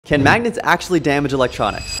Can magnets actually damage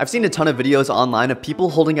electronics? I've seen a ton of videos online of people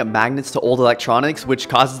holding up magnets to old electronics, which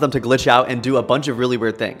causes them to glitch out and do a bunch of really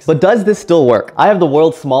weird things. But does this still work? I have the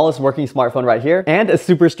world's smallest working smartphone right here and a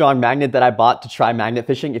super strong magnet that I bought to try magnet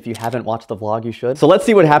fishing. If you haven't watched the vlog, you should. So let's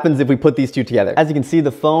see what happens if we put these two together. As you can see,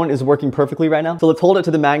 the phone is working perfectly right now. So let's hold it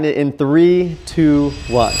to the magnet in 3, 2,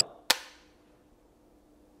 1.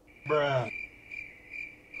 Bruh.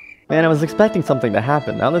 Man, I was expecting something to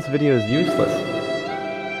happen. Now this video is useless.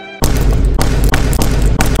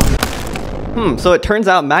 So it turns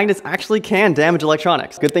out magnets actually can damage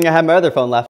electronics. Good thing I have my other phone left.